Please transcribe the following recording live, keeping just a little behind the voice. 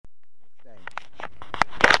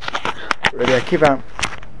Rabbi Akiva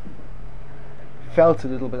felt a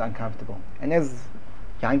little bit uncomfortable, and as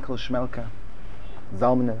Yankel, Shmelka,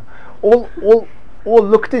 Zalman, all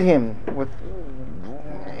looked at him with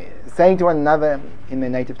saying to one another in their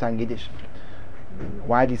native tongue Yiddish,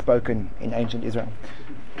 widely spoken in ancient Israel.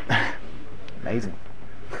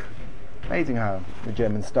 Amazing how the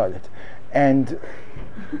Germans stole it. And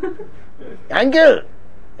Yankel,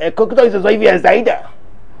 guckt euch so wie seid,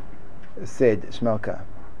 said Shmelka.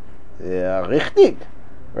 Ja, richtig,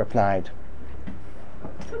 replied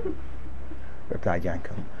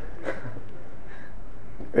Yankel.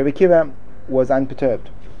 Rabbi Akiva was unperturbed.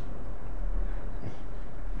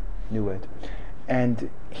 New word. And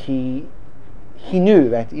he knew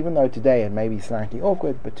that even though today it may be slightly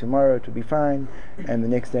awkward, but tomorrow it would be fine, and the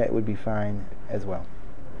next day it would be fine as well.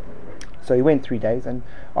 So he went 3 days, and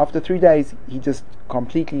after 3 days he just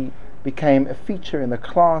completely became a feature in the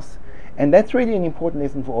class, and that's really an important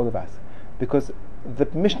lesson for all of us, because the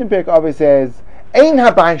Mishnah Perek Avos says, Ein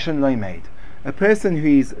habayishan loimed. A person who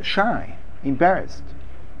is shy, embarrassed,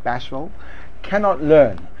 bashful, cannot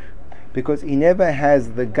learn, because he never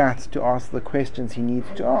has the guts to ask the questions he needs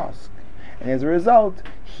to ask. And as a result,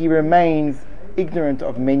 he remains ignorant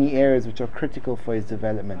of many areas which are critical for his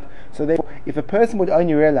development. So therefore, if a person would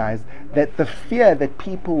only realize that the fear that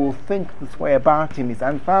people will think this way about him is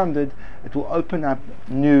unfounded, it will open up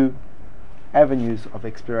new avenues of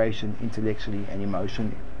exploration intellectually and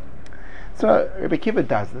emotionally. So Rabbi Akiva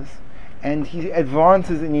does this, and he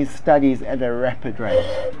advances in his studies at a rapid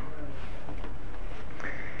rate.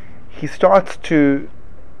 He starts to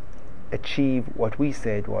achieve what we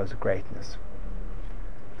said was greatness.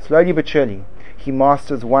 Slowly but surely, he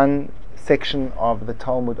masters one section of the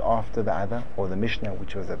Talmud after the other, or the Mishnah,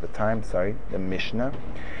 which was at the time, the Mishnah.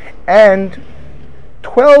 And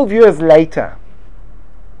 12 years later,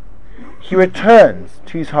 he returns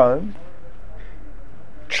to his home,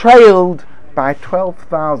 trailed by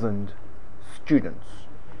 12,000 students.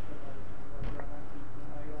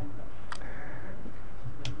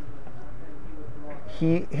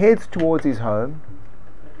 He heads towards his home,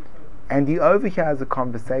 and he overhears a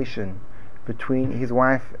conversation between his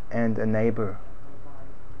wife and a neighbor.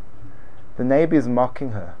 The neighbor is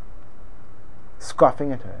mocking her,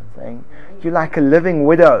 scoffing at her, saying, "You're like a living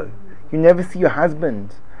widow. You never see your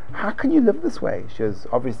husband. How can you live this way?" She was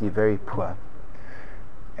obviously very poor.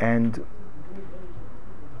 And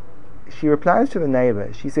she replies to the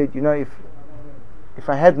neighbor. She said, if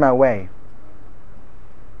I had my way,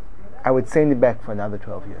 I would send him back for another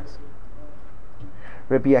 12 years.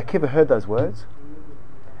 Rabbi Akiva heard those words.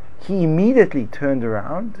 He immediately turned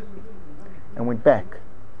around and went back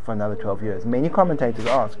for another 12 years. Many commentators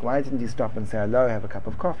ask, why didn't he stop and say hello, have a cup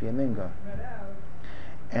of coffee, and then go?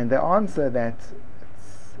 And they answer that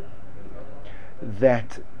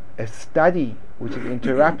a study which is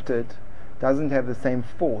interrupted doesn't have the same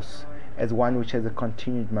force as one which has a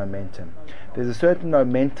continued momentum. There's a certain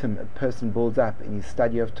momentum a person builds up in his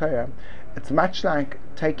study of Torah. It's much like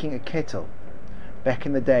taking a kettle back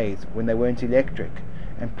in the days when they weren't electric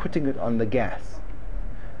and putting it on the gas.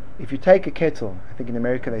 If you take a kettle, I think in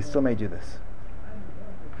America they still may do this,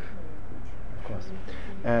 of course,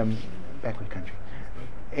 backward country.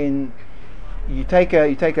 You take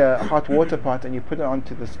a hot water pot and you put it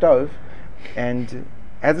onto the stove, and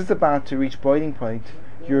as it's about to reach boiling point,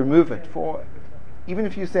 you remove it for even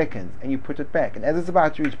a few seconds and you put it back, and as it's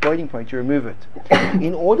about to reach boiling point, you remove it.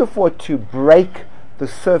 In order for it to break the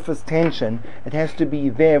surface tension, it has to be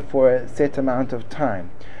there for a set amount of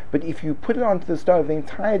time. But if you put it onto the stove the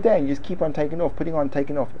entire day and you just keep on taking off, putting on,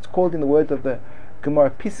 taking off, it's called, in the words of the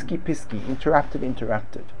Gemara, piski,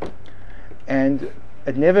 interrupted. And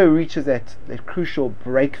it never reaches that crucial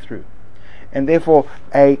breakthrough. And therefore,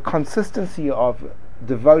 a consistency of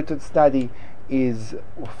devoted study is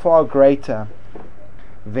far greater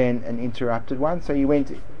than an interrupted one. So he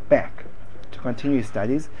went back to continue his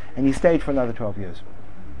studies, and he stayed for another 12 years.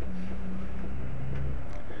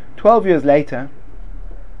 12 years later,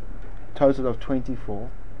 total of 24.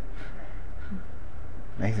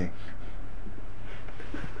 Amazing.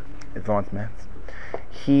 Advanced maths.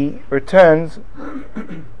 He returns,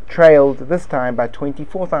 trailed this time by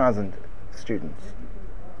 24,000 students.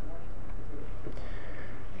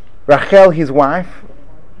 Rachel, his wife,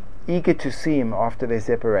 eager to see him after their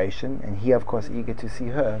separation, and he of course eager to see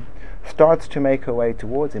her, starts to make her way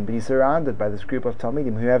towards him, but he's surrounded by this group of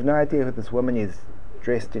Talmidim who have no idea who this woman is,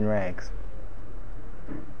 dressed in rags.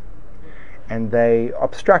 And they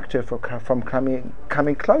obstruct her from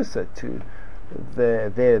coming closer to their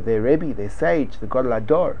Rebbe, their sage, the Gadol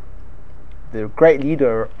Hador, the great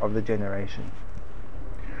leader of the generation.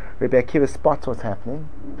 Rabbi Akiva spots what's happening,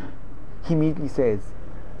 He immediately says,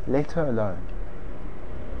 let her alone.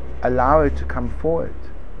 Allow her to come forward.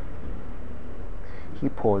 He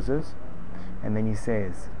pauses, and then he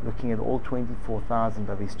says, looking at all 24,000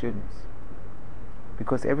 of his students,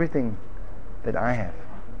 because everything that I have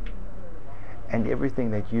and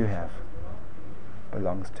everything that you have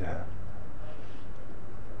belongs to her.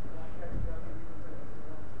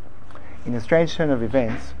 In a strange turn of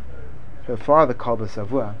events, her father, Kalba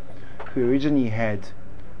Savua, who originally had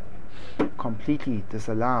completely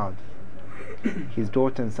disallowed his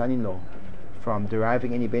daughter and son-in-law from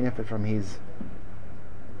deriving any benefit from his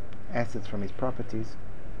assets, from his properties,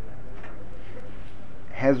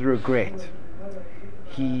 has regret.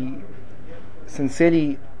 He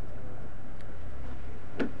sincerely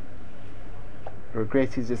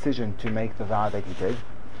regrets his decision to make the vow that he did,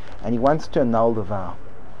 and he wants to annul the vow.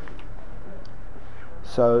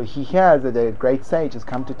 So he hears that a great sage has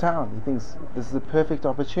come to town. He thinks, this is a perfect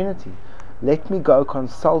opportunity. Let me go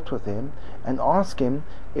consult with him and ask him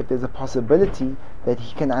if there's a possibility that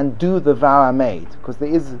he can undo the vow I made, because there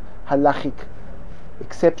is halachic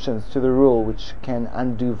exceptions to the rule which can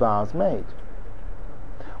undo vows made.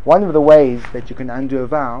 One of the ways that you can undo a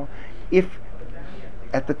vow, if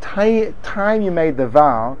at the time you made the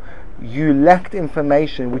vow you lacked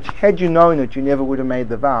information which, had you known it, you never would have made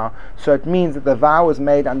the vow, so it means that the vow was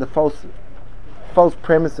made under false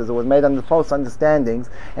premises, or was made under false understandings,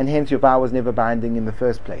 and hence your vow was never binding in the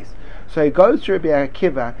first place. So he goes to Rabbi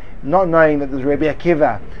Akiva, not knowing that this Rabbi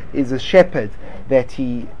Akiva is a shepherd that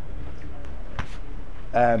he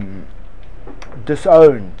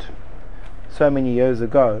disowned so many years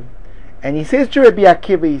ago, and he says to Rabbi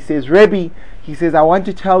Akiva, he says, Rabbi, he says, I want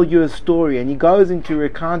to tell you a story, and he goes into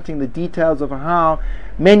recounting the details of how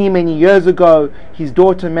many years ago his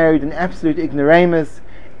daughter married an absolute ignoramus,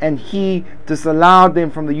 and he disallowed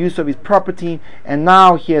them from the use of his property, and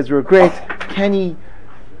now he has regret. Can he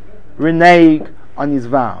renege on his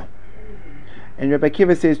vow? And Rabbi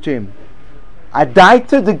Akiva says to him,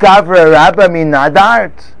 Adaita de Gavra Rabba min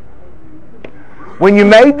Nadart. When you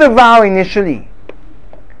made the vow initially,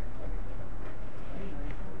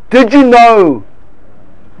 did you know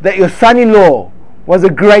that your son-in-law was a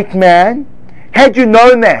great man? Had you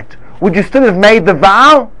known that, would you still have made the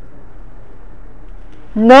vow?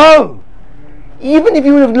 No. Even if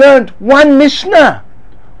you would have learned one Mishnah,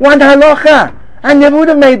 one Halacha, I never would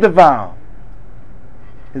have made the vow.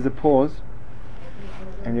 There's a pause,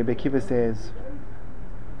 and Rabbi Akiva says,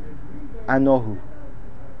 Anohu,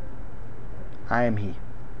 I am he.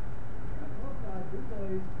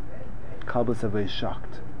 Kalba Savua is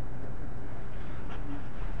shocked,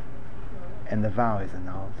 and the vow is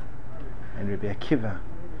annulled, and Rabbi Akiva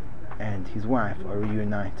and his wife are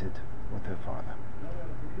reunited with her father.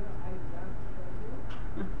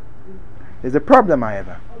 There's a problem,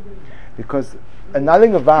 however, because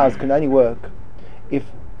annulling of vows can only work if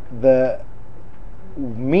the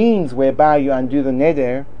means whereby you undo the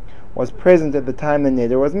neder was present at the time the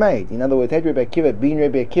neder was made. In other words, had Rabbi Akiva been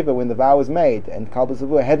Rabbi Akiva when the vow was made, and Kalba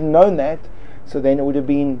Savua hadn't known that, so then it would have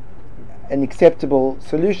been an acceptable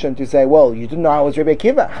solution to say, well, you didn't know I was Rabbi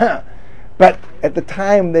Akiva. But at the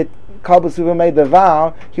time that Kalba Savua made the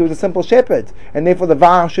vow, he was a simple shepherd, and therefore the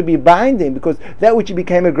vow should be binding, because that which he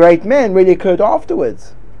became a great man really occurred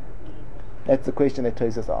afterwards. That's the question that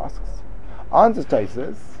Tosfos asks. Answers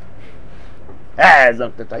Tosfos,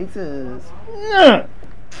 Dr. Tosfos, no.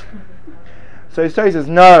 So Tosfos says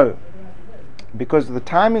no, because the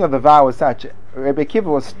timing of the vow was such, Rabbi Akiva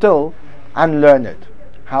was still unlearned.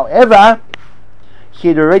 However, he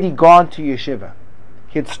had already gone to yeshiva.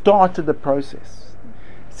 He had started the process.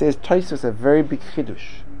 Says Tosfos a very big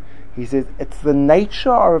chiddush. He says it's the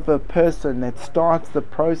nature of a person that starts the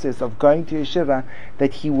process of going to yeshiva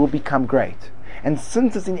that he will become great. And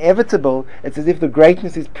since it's inevitable, it's as if the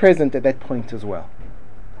greatness is present at that point as well.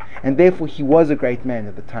 And therefore he was a great man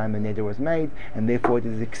at the time the neder was made, and therefore it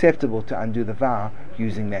is acceptable to undo the vow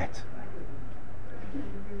using that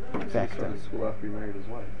factor.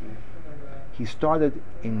 He started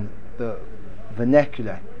in the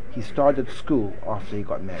vernacular. He started school after he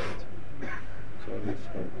got married. So he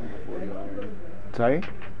started before he got married? Sorry?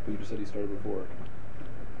 But you just said he started before.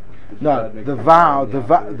 No, the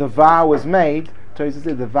vow was made. Tosfos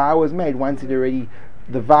said the vow was made once it already.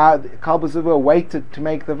 The vow, Kalba Savua waited to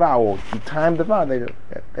make the vow, or he timed the vow.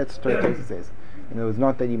 That's what Tosfos says. And it was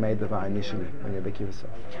not that he made the vow initially when Rabbi Akiva saw.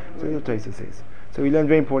 So that's what Tosfos says. So we learn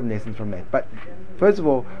very important lessons from that. But first of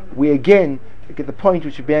all, we again get the point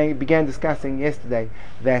which we began discussing yesterday,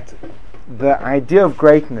 that the idea of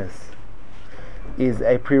greatness is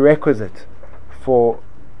a prerequisite for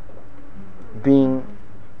being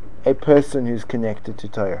a person who's connected to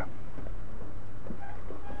Torah.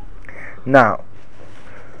 Now,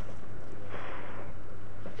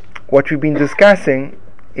 what we've been discussing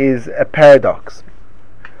is a paradox.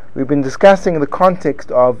 We've been discussing the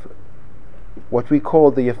context of what we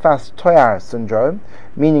call the Yafas Toyar syndrome,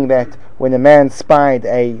 meaning that when a man spied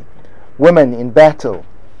a woman in battle,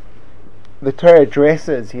 the Torah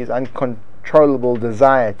addresses his uncontrollable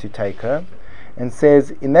desire to take her and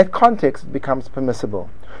says in that context it becomes permissible.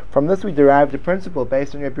 From this we derive the principle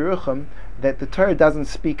based on Rabbi Yerucham that the Torah doesn't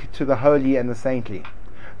speak to the holy and the saintly.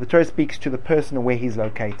 The Torah speaks to the person where he's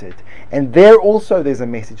located, and there also there's a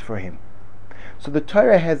message for him. So the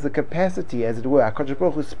Torah has the capacity, as it were, HaKadosh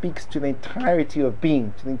Baruch Hu speaks to the entirety of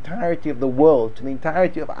being, to the entirety of the world, to the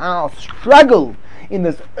entirety of our struggle in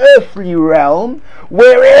this earthly realm.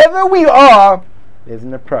 Wherever we are, there's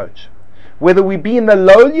an approach. Whether we be in the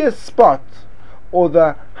lowliest spot or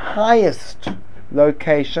the highest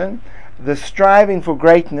location, the striving for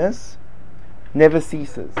greatness never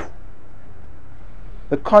ceases.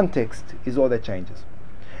 The context is all that changes.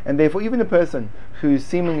 And therefore even a person who's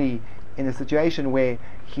seemingly in a situation where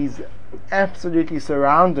he's absolutely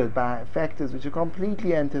surrounded by factors which are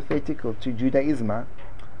completely antithetical to Judaism,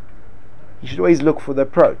 you should always look for the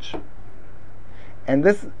approach. And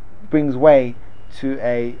this brings way to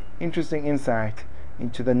an interesting insight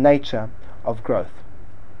into the nature of growth.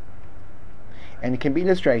 And it can be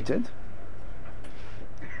illustrated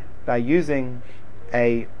by using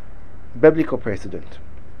a biblical precedent.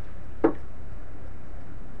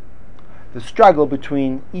 The struggle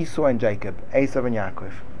between Esau and Jacob, Esau and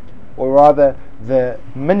Yaakov, or rather the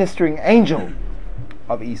ministering angel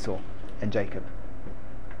of Esau and Jacob.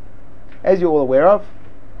 As you're all aware of,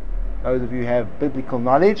 those of you who have biblical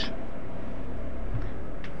knowledge,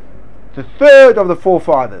 the third of the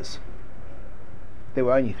forefathers, there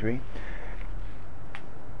were only three,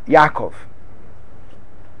 Yaakov,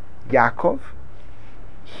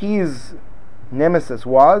 his nemesis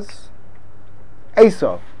was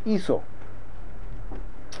Esau.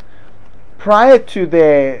 Prior to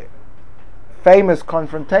their famous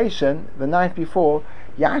confrontation, the night before,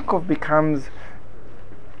 Yaakov becomes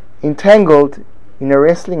entangled in a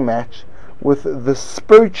wrestling match with the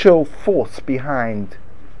spiritual force behind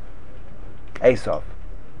Esau.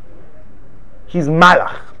 He's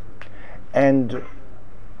Malach. And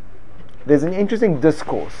there's an interesting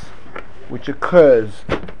discourse which occurs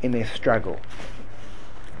in their struggle.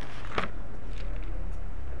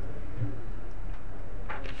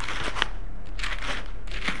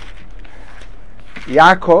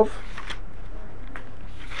 Yaakov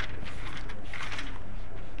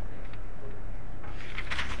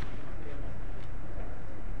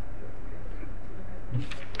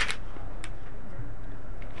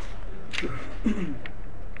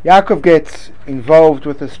gets involved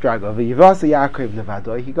with the struggle. V'yivasa Yaakov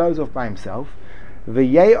levado, he goes off by himself.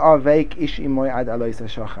 V'ye'avek ish imoy ad alois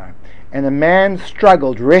hashachar, and a man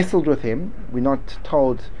wrestled with him. We're not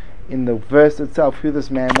told in the verse itself who this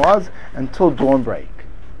man was until dawnbreak.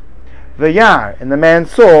 V'yar, and the man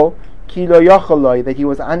saw ki lo yochaloi, that he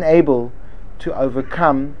was unable to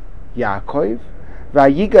overcome Yaakov.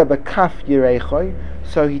 V'yiga b'kaf yireichoi,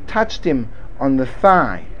 so he touched him on the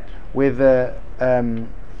thigh, where the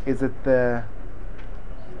is it the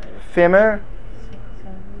femur,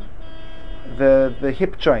 the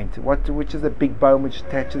hip joint, which is a big bone which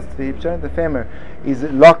attaches to the hip joint. The femur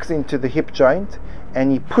locks into the hip joint,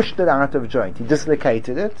 and he pushed it out of joint. He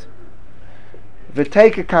dislocated it.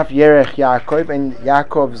 V'teika kaf yerech Yaakov, and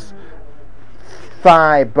Yaakov's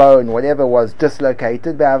thigh bone, whatever was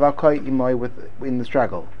dislocated, ve'avakoi imoy in the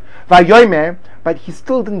struggle. Vayomer, but he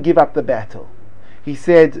still didn't give up the battle. He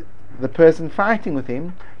said, the person fighting with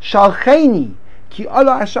him, Shalcheni ki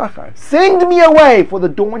ala ashachar, send me away, for the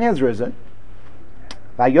dawn has risen.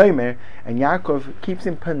 Vayomer, and Yaakov keeps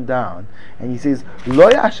him pinned down, and he says, Lo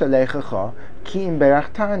yashalechacha ki im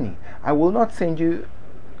berachtani, I will not send you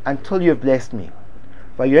until you have blessed me.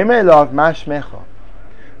 Vayomer elav ma shmecha.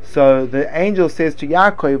 So the angel says to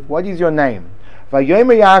Yaakov, what is your name?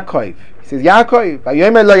 Vayomer Yaakov. He says, Yaakov.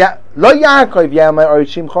 Vayomer lo Yaakov yamer or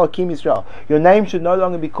shimcha kim Yisrael. Your name should no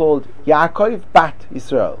longer be called Yaakov, but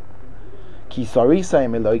Yisrael. Ki sarisa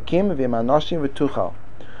im Elokim v'manoshim v'tuchal.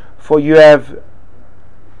 For you have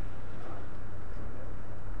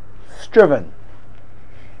striven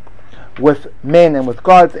with men and with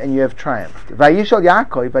gods, and you have triumphed. Vayishal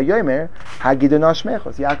Yaakov vayomer hagidon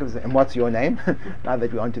shmechos. Yaakov says, and what's your name? Now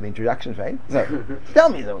that we're on to the introduction phase, so tell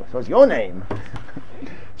me, so what's your name?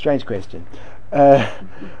 Strange question.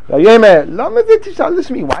 Vayomer lama v'tishalish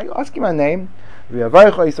me. Why are you asking my name?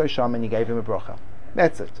 V'yavarecho Yisrael sham, and he gave him a bracha.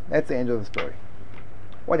 That's it. That's the end of the story.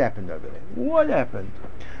 What happened over there? What happened?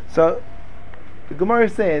 So The Gemara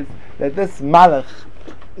says that this Malach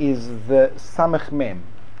is the Samach Mem.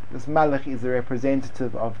 This Malach is the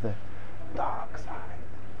representative of the dark side,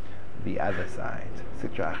 the other side.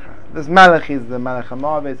 This Malach is the Malach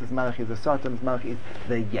HaMaves, this Malach is the Satan, this Malach is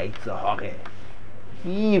the Yetzer Hara,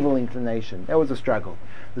 the evil inclination. That was the struggle.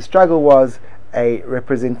 The struggle was a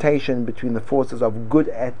representation between the forces of good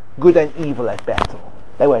and evil at battle.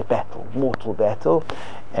 They were at battle, mortal battle,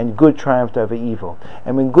 and good triumphed over evil.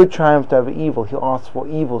 And when good triumphed over evil, he asked for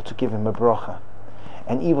evil to give him a bracha.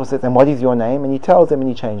 And evil says, and what is your name? And he tells him and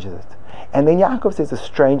he changes it. And then Yaakov says the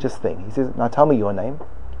strangest thing. He says, now tell me your name.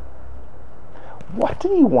 What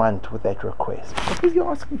did he want with that request? What was he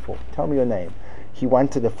asking for? Tell me your name. He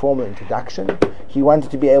wanted a formal introduction. He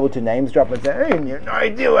wanted to be able to names drop and say, hey, you have no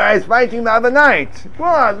idea where I was fighting the other night.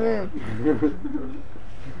 What?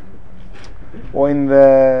 Or in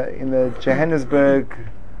the Johannesburg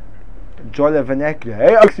Jolla vernacular,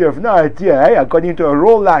 hey, actually, you have no idea. Hey, I got into a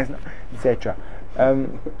raw last night, etc.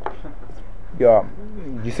 Yeah,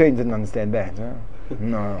 you certainly didn't understand that, huh?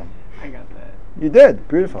 No. I got that. You did.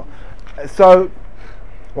 Beautiful. So,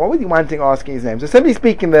 what was he wanting asking his name? So simply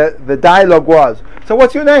speaking, the dialogue was, so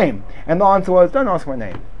what's your name? And the answer was, don't ask my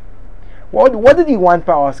name. What did he want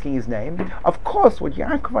by asking his name? Of course, what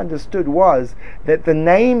Yaakov understood was that the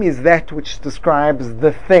name is that which describes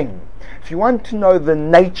the thing. If you want to know the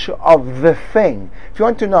nature of the thing, if you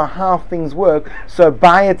want to know how things work, so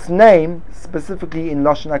by its name, specifically in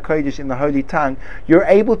Lashon HaKodesh, in the Holy Tongue, you're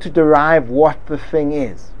able to derive what the thing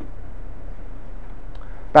is.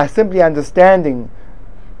 By simply understanding,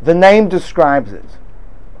 the name describes it.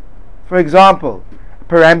 For example,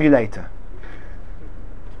 perambulator.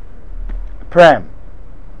 Pram.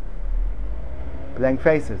 Blank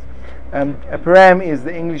faces. A pram is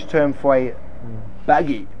the English term for a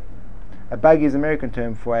buggy. A buggy is the American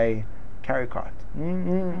term for a carry cart.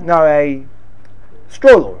 No, a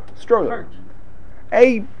stroller.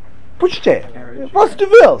 A pushchair. What's the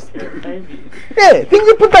wheels? Yeah, things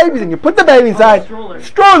you put babies in. You put the baby inside.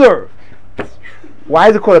 Stroller. Why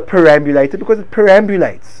is it called a perambulator? Because it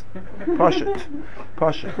perambulates.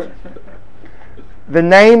 Posh it. The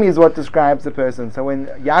name is what describes the person. So when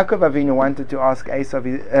Yaakov Avinu wanted to ask Esav,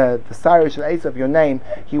 the Sarish of Esav, your name,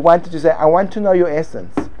 he wanted to say, I want to know your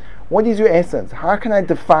essence. What is your essence? How can I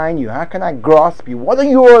define you? How can I grasp you? What are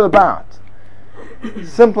you all about?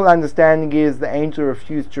 Simple understanding is the angel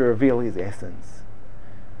refused to reveal his essence.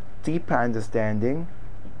 Deeper understanding,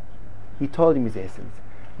 he told him his essence.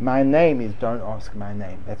 My name is don't ask my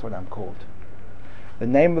name. That's what I'm called. The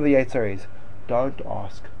name of the Yetzer is don't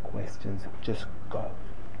ask questions, just go.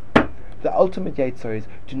 The ultimate Yetzer is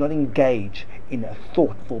do not engage in a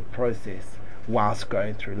thoughtful process whilst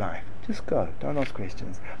going through life. Just go, don't ask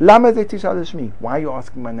questions. Lama ze tishal shmi, why are you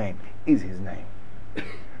asking my name? Is his name.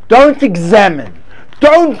 Don't examine,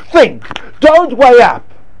 don't think, don't weigh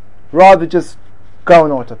up. Rather just go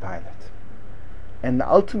on autopilot. And the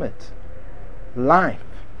ultimate life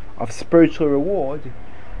of spiritual reward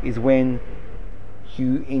is when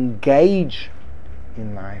you engage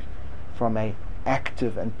in life from a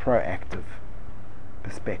active and proactive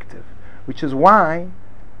perspective, which is why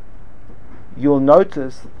you'll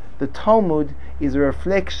notice the Talmud is a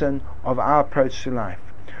reflection of our approach to life.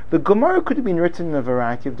 The Gemara could have been written in a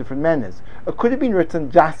variety of different manners. It could have been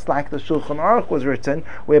written just like the Shulchan Aruch was written,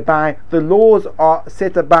 whereby the laws are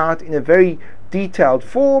set about in a very detailed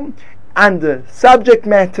form under subject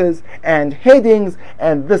matters and headings,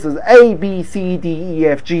 and this is A, B, C, D, E,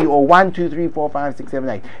 F, G, or 1, 2, 3, 4, 5, 6, 7,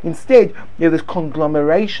 8. Instead, you have this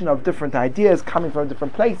conglomeration of different ideas coming from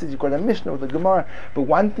different places. You've got a Mishnah with the Gemara, but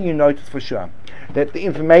one thing you notice for sure, that the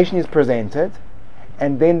information is presented,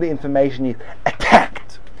 and then the information is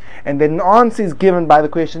attacked. And then an answer is given by the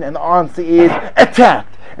question, and the answer is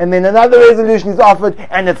attacked. And then another resolution is offered,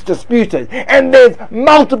 and it's disputed. And there's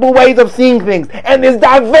multiple ways of seeing things, and there's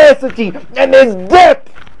diversity, and there's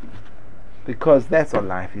depth. Because that's what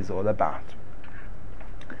life is all about.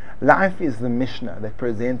 Life is the Mishnah that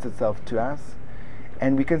presents itself to us,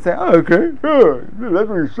 and we can say, oh, okay, that's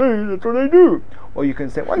what you say, that's what I do. Or you can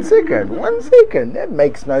say, one second, that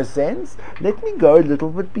makes no sense. Let me go a little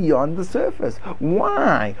bit beyond the surface.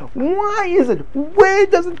 Why? Why is it? Where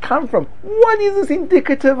does it come from? What is this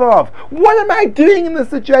indicative of? What am I doing in this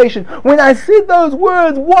situation? When I said those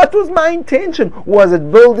words, what was my intention? Was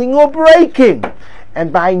it building or breaking?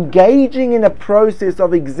 And by engaging in a process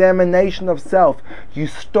of examination of self, you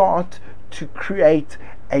start to create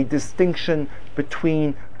a distinction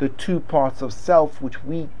between the two parts of self, which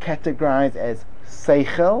we categorize as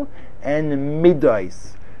seichel and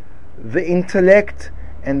midos, the intellect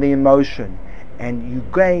and the emotion, and you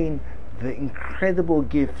gain the incredible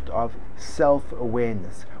gift of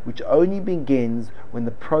self-awareness, which only begins when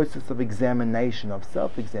the process of examination, of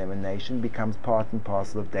self-examination, becomes part and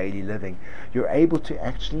parcel of daily living. You're able to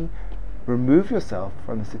actually remove yourself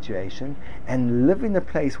from the situation and live in a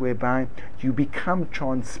place whereby you become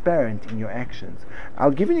transparent in your actions.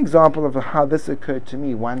 I'll give you an example of how this occurred to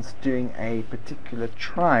me once doing a particular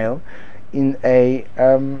trial in a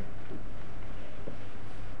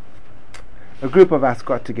group of us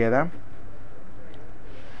got together,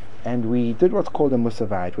 and we did what's called a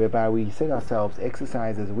musavite, whereby we set ourselves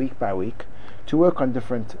exercises week by week to work on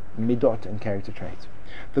different midot and character traits.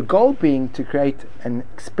 The goal being to create an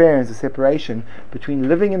experience, a separation between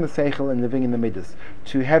living in the seichel and living in the midas,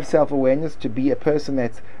 to have self-awareness, to be a person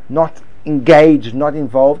that's not engaged, not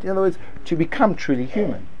involved, in other words, to become truly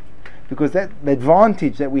human. Because that the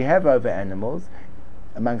advantage that we have over animals,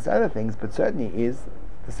 amongst other things, but certainly is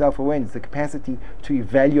the self-awareness, the capacity to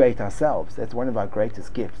evaluate ourselves. That's one of our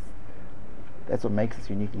greatest gifts. That's what makes us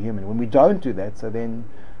uniquely human. When we don't do that, so then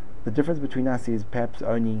the difference between us is perhaps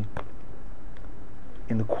only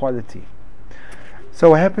in the quality.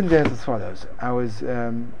 So what happened is as follows.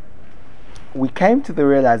 We came to the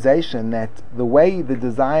realization that the way the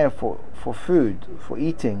desire for food, for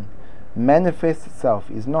eating, manifests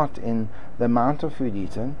itself is not in the amount of food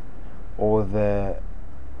eaten or the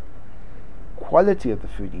quality of the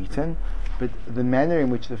food eaten, but the manner in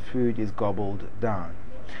which the food is gobbled down.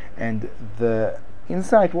 And the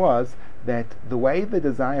insight was that the way the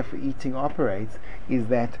desire for eating operates is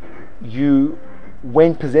that you,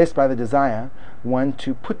 when possessed by the desire, want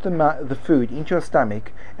to put the food into your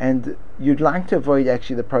stomach, and you'd like to avoid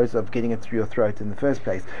actually the process of getting it through your throat in the first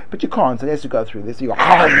place, but you can't, so it has to go through this. You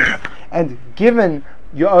go, and given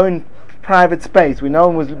your own private space where no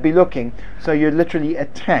one will be looking, so you literally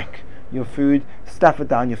attack your food, stuff it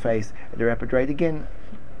down your face at a rapid rate. Again,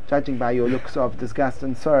 judging by your looks of disgust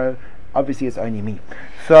and sorrow, obviously it's only me.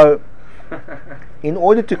 So in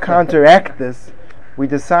order to counteract this, we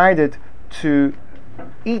decided to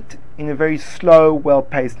eat in a very slow,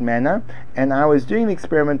 well-paced manner, and I was doing the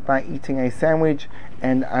experiment by eating a sandwich,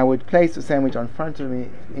 and I would place the sandwich in front of me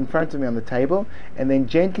on the table, and then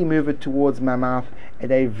gently move it towards my mouth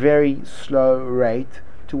at a very slow rate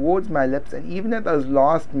towards my lips, and even at those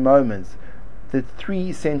last moments, the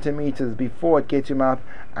 3 centimeters before it gets to your mouth,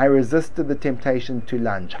 I resisted the temptation to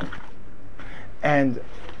lunge, and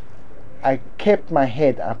I kept my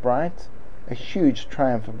head upright, a huge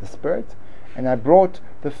triumph of the spirit, and I brought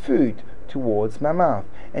the food towards my mouth.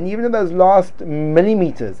 And even in those last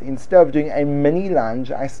millimeters, instead of doing a mini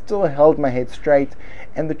lunge, I still held my head straight,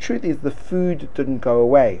 and the truth is the food didn't go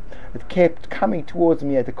away. It kept coming towards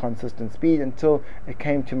me at a consistent speed until it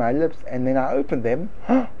came to my lips, and then I opened them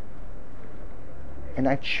and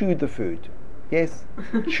I chewed the food. Yes,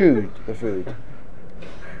 chewed the food.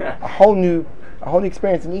 A whole new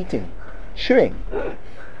experience in eating. Chewing.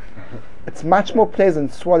 It's much more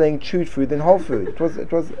pleasant swallowing chewed food than whole food.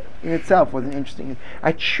 It was in itself was an interesting.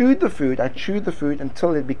 I chewed the food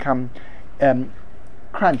until it became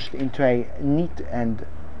crunched into a neat and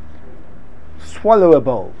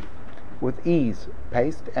swallowable with ease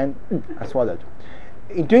paste, and I swallowed.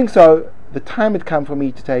 In doing so, the time had come for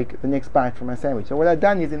me to take the next bite from my sandwich. So what I'd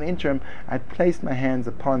done is, in the interim, I'd placed my hands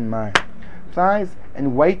upon my thighs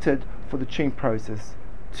and waited for the chewing process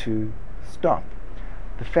to stop.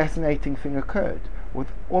 The fascinating thing occurred.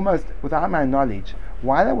 Almost without my knowledge,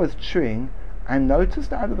 while I was chewing, I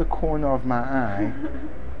noticed out of the corner of my eye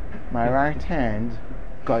my right hand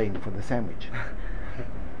going for the sandwich.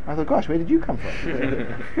 I thought, gosh, where did you come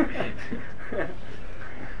from?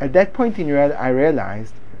 At that point I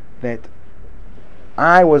realized that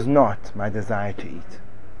I was not my desire to eat.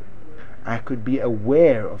 I could be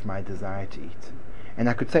aware of my desire to eat. And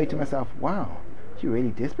I could say to myself, wow, you're really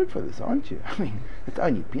desperate for this, aren't you? I mean, it's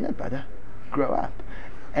only peanut butter. Grow up.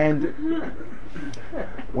 And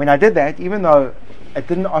when I did that, even though it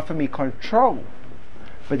didn't offer me control,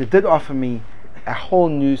 but it did offer me a whole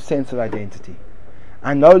new sense of identity.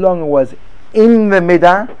 I no longer was in the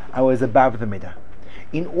midah, I was above the midah.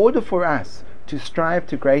 In order for us to strive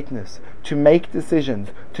to greatness, to make decisions,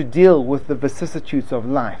 to deal with the vicissitudes of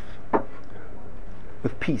life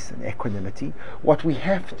with peace and equanimity, what we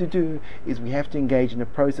have to do is we have to engage in a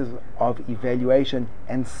process of evaluation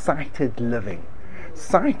and sighted living.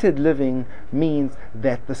 Sighted living means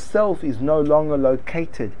that the self is no longer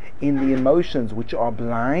located in the emotions which are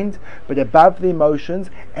blind, but above the emotions,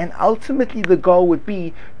 and ultimately the goal would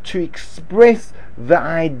be to express the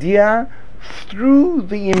idea through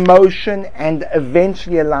the emotion and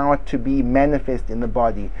eventually allow it to be manifest in the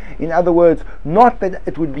body. In other words, not that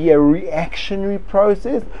it would be a reactionary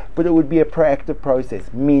process, but it would be a proactive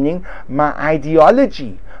process, meaning my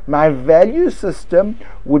ideology, my value system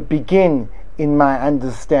would begin in my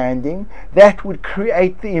understanding, that would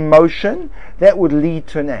create the emotion that would lead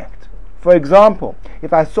to an act. For example,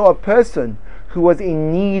 if I saw a person who was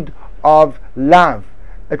in need of love,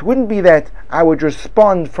 it wouldn't be that I would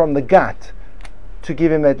respond from the gut to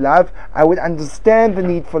give him that love. I would understand the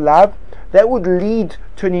need for love. That would lead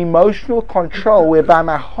to an emotional control whereby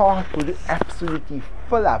my heart would absolutely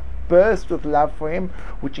fill up, burst with love for him,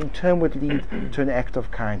 which in turn would lead to an act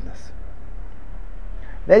of kindness.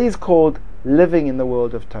 That is called living in the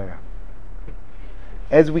world of Torah.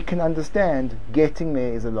 As we can understand, getting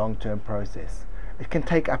there is a long-term process. It can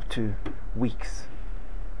take up to weeks.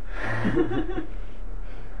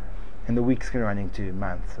 And the weeks can run into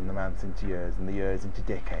months, and the months into years, and the years into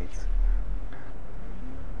decades.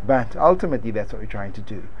 But ultimately that's what we're trying to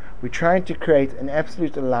do. We're trying to create an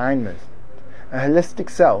absolute alignment, a holistic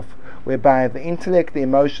self, whereby the intellect, the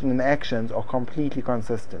emotion, and the actions are completely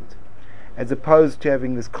consistent, as opposed to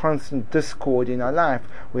having this constant discord in our life,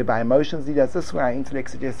 whereby emotions lead us this way, our intellect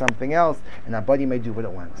suggests something else, and our body may do what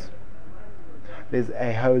it wants. There's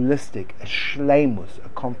a holistic, a shleimus, a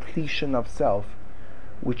completion of self,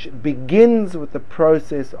 which begins with the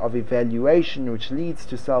process of evaluation, which leads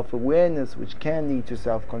to self-awareness, which can lead to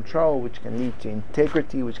self-control, which can lead to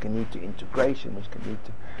integrity, which can lead to integration, which can lead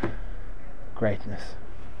to greatness.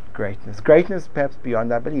 Greatness perhaps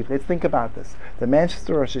beyond our belief. Let's think about this. The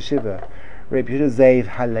Manchester Rosh Hashiva, Rebbe Yehuda Zev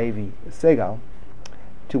Halevi Segal,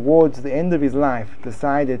 towards the end of his life,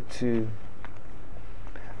 decided to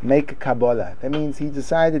make a Kabbalah. That means he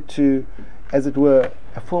decided to, as it were,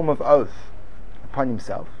 a form of oath upon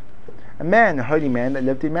himself. A holy man that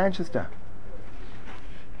lived in Manchester.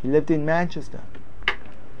 He lived in Manchester.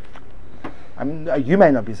 You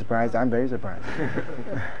may not be surprised, I'm very surprised.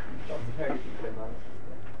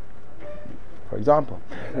 For example,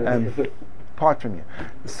 apart from you.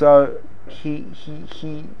 So he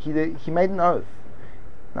made an oath.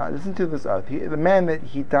 Now listen to this oath. The man that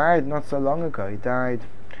he died not so long ago, he died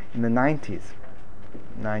in the 90s,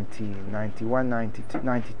 90, 91, 92,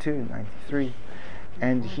 92, 93.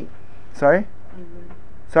 And he, sorry?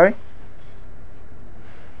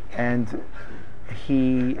 And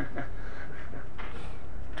he,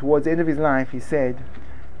 towards the end of his life, he said,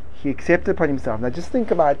 he accepted upon himself. Now just think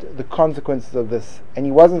about the consequences of this. And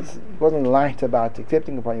he wasn't light about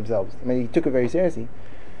accepting upon himself. I mean, he took it very seriously.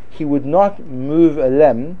 He would not move a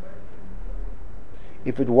limb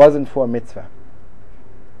if it wasn't for a mitzvah.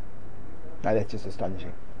 Now that's just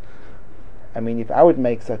astonishing. I mean, if I would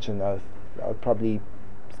make such an oath, I would probably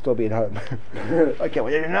still be at home. Okay,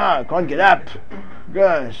 well, no, I can't get up.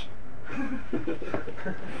 Gosh.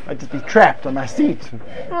 I'd just be trapped on my seat.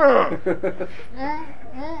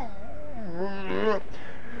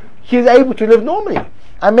 He was able to live normally.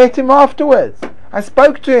 I met him afterwards. I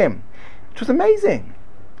spoke to him. It was amazing.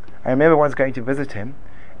 I remember once going to visit him,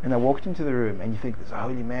 and I walked into the room, and you think, this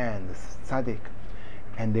holy man, this tzaddik,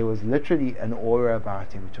 and there was literally an aura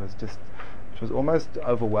about him, which was almost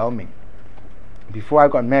overwhelming. Before I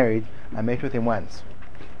got married, I met with him once,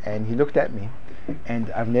 and he looked at me,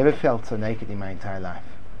 and I've never felt so naked in my entire life.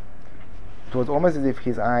 It was almost as if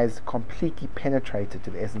his eyes completely penetrated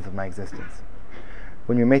to the essence of my existence.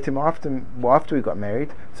 When we met him after we got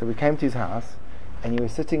married, so we came to his house, and he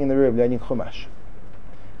was sitting in the room learning Chumash.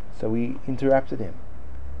 So we interrupted him.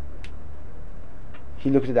 He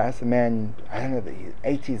looked at us, a man, I don't know, the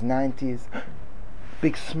 80s, 90s,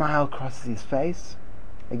 big smile crosses his face.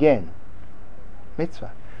 Again,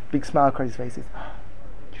 mitzvah. Big smile crosses his face. Says,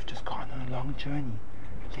 you've just gone on a long journey.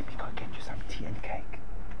 Let me go get you some tea and cake.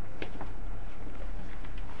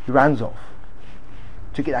 He runs off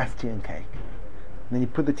to get us tea and cake. And then he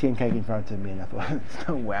put the tea and cake in front of me, and I thought, there's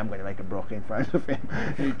no way I'm going to make a bracha in front of him.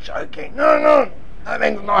 And he's joking. No,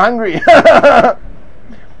 I'm not hungry.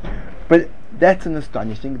 But that's an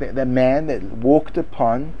astonishing thing. The man that walked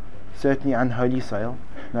upon certainly unholy soil,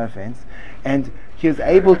 no offense, and he was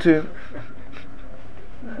able to.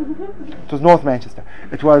 It was North Manchester.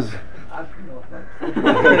 It was.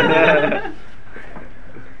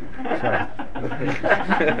 Sorry.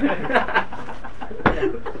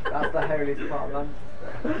 That's the holiest part of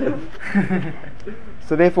Manchester.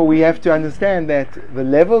 So therefore we have to understand that the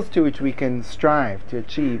levels to which we can strive to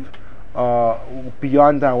achieve are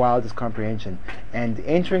beyond our wildest comprehension, and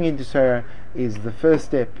entering into Torah is the first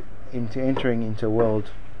step into entering into a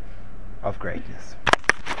world of greatness.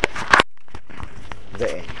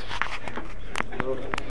 The end.